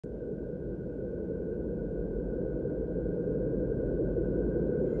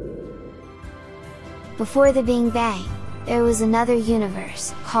Before the Big Bang, there was another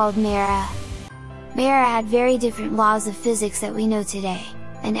universe, called Mara. Mara had very different laws of physics that we know today,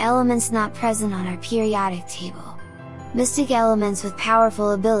 and elements not present on our periodic table. Mystic elements with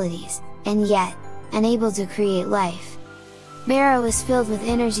powerful abilities, and yet, unable to create life. Mara was filled with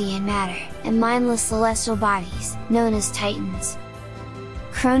energy and matter, and mindless celestial bodies, known as Titans.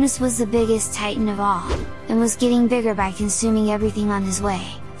 Cronus was the biggest Titan of all, and was getting bigger by consuming everything on his way,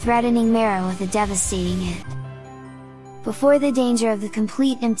 threatening Mara with a devastating end. Before the danger of the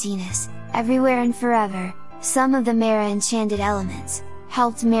complete emptiness, everywhere and forever, some of the Mara enchanted elements,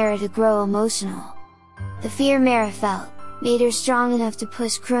 helped Mara to grow emotional. The fear Mara felt, made her strong enough to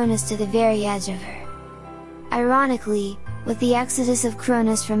push Cronus to the very edge of her. Ironically, with the exodus of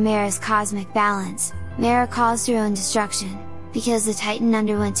Cronus from Mara's cosmic balance, Mara caused her own destruction, because the Titan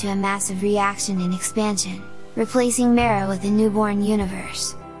underwent to a massive reaction and expansion, replacing Mara with a newborn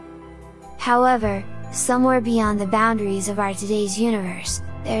universe. However, somewhere beyond the boundaries of our today's universe,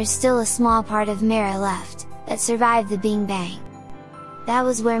 there is still a small part of Mara left, that survived the Big Bang. That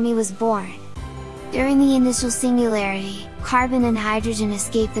was where me was born. During the initial singularity, carbon and hydrogen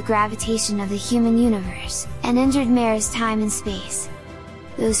escaped the gravitation of the human universe, and entered Mara's time and space.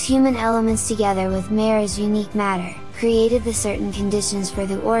 Those human elements together with Mara's unique matter, created the certain conditions for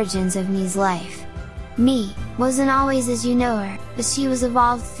the origins of me's life. Me wasn't always as you know her, but she was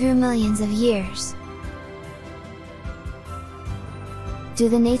evolved through millions of years. Due to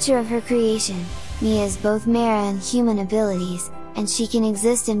the nature of her creation, me has both Mara and human abilities, and she can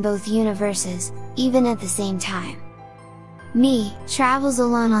exist in both universes, even at the same time. Me travels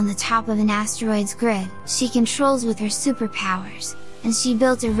alone on the top of an asteroid's grid, she controls with her superpowers, and she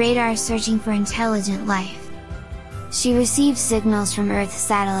built a radar searching for intelligent life. She received signals from Earth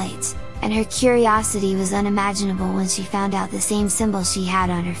satellites, and her curiosity was unimaginable when she found out the same symbol she had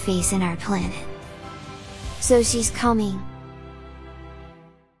on her face in our planet. So she's coming.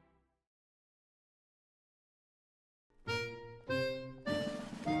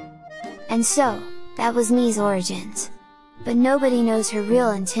 And so, that was me's origins. But nobody knows her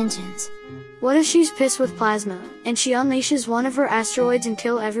real intentions. What if she's pissed with plasma, and she unleashes one of her asteroids and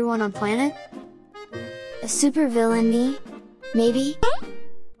kill everyone on planet? A supervillain me? Maybe?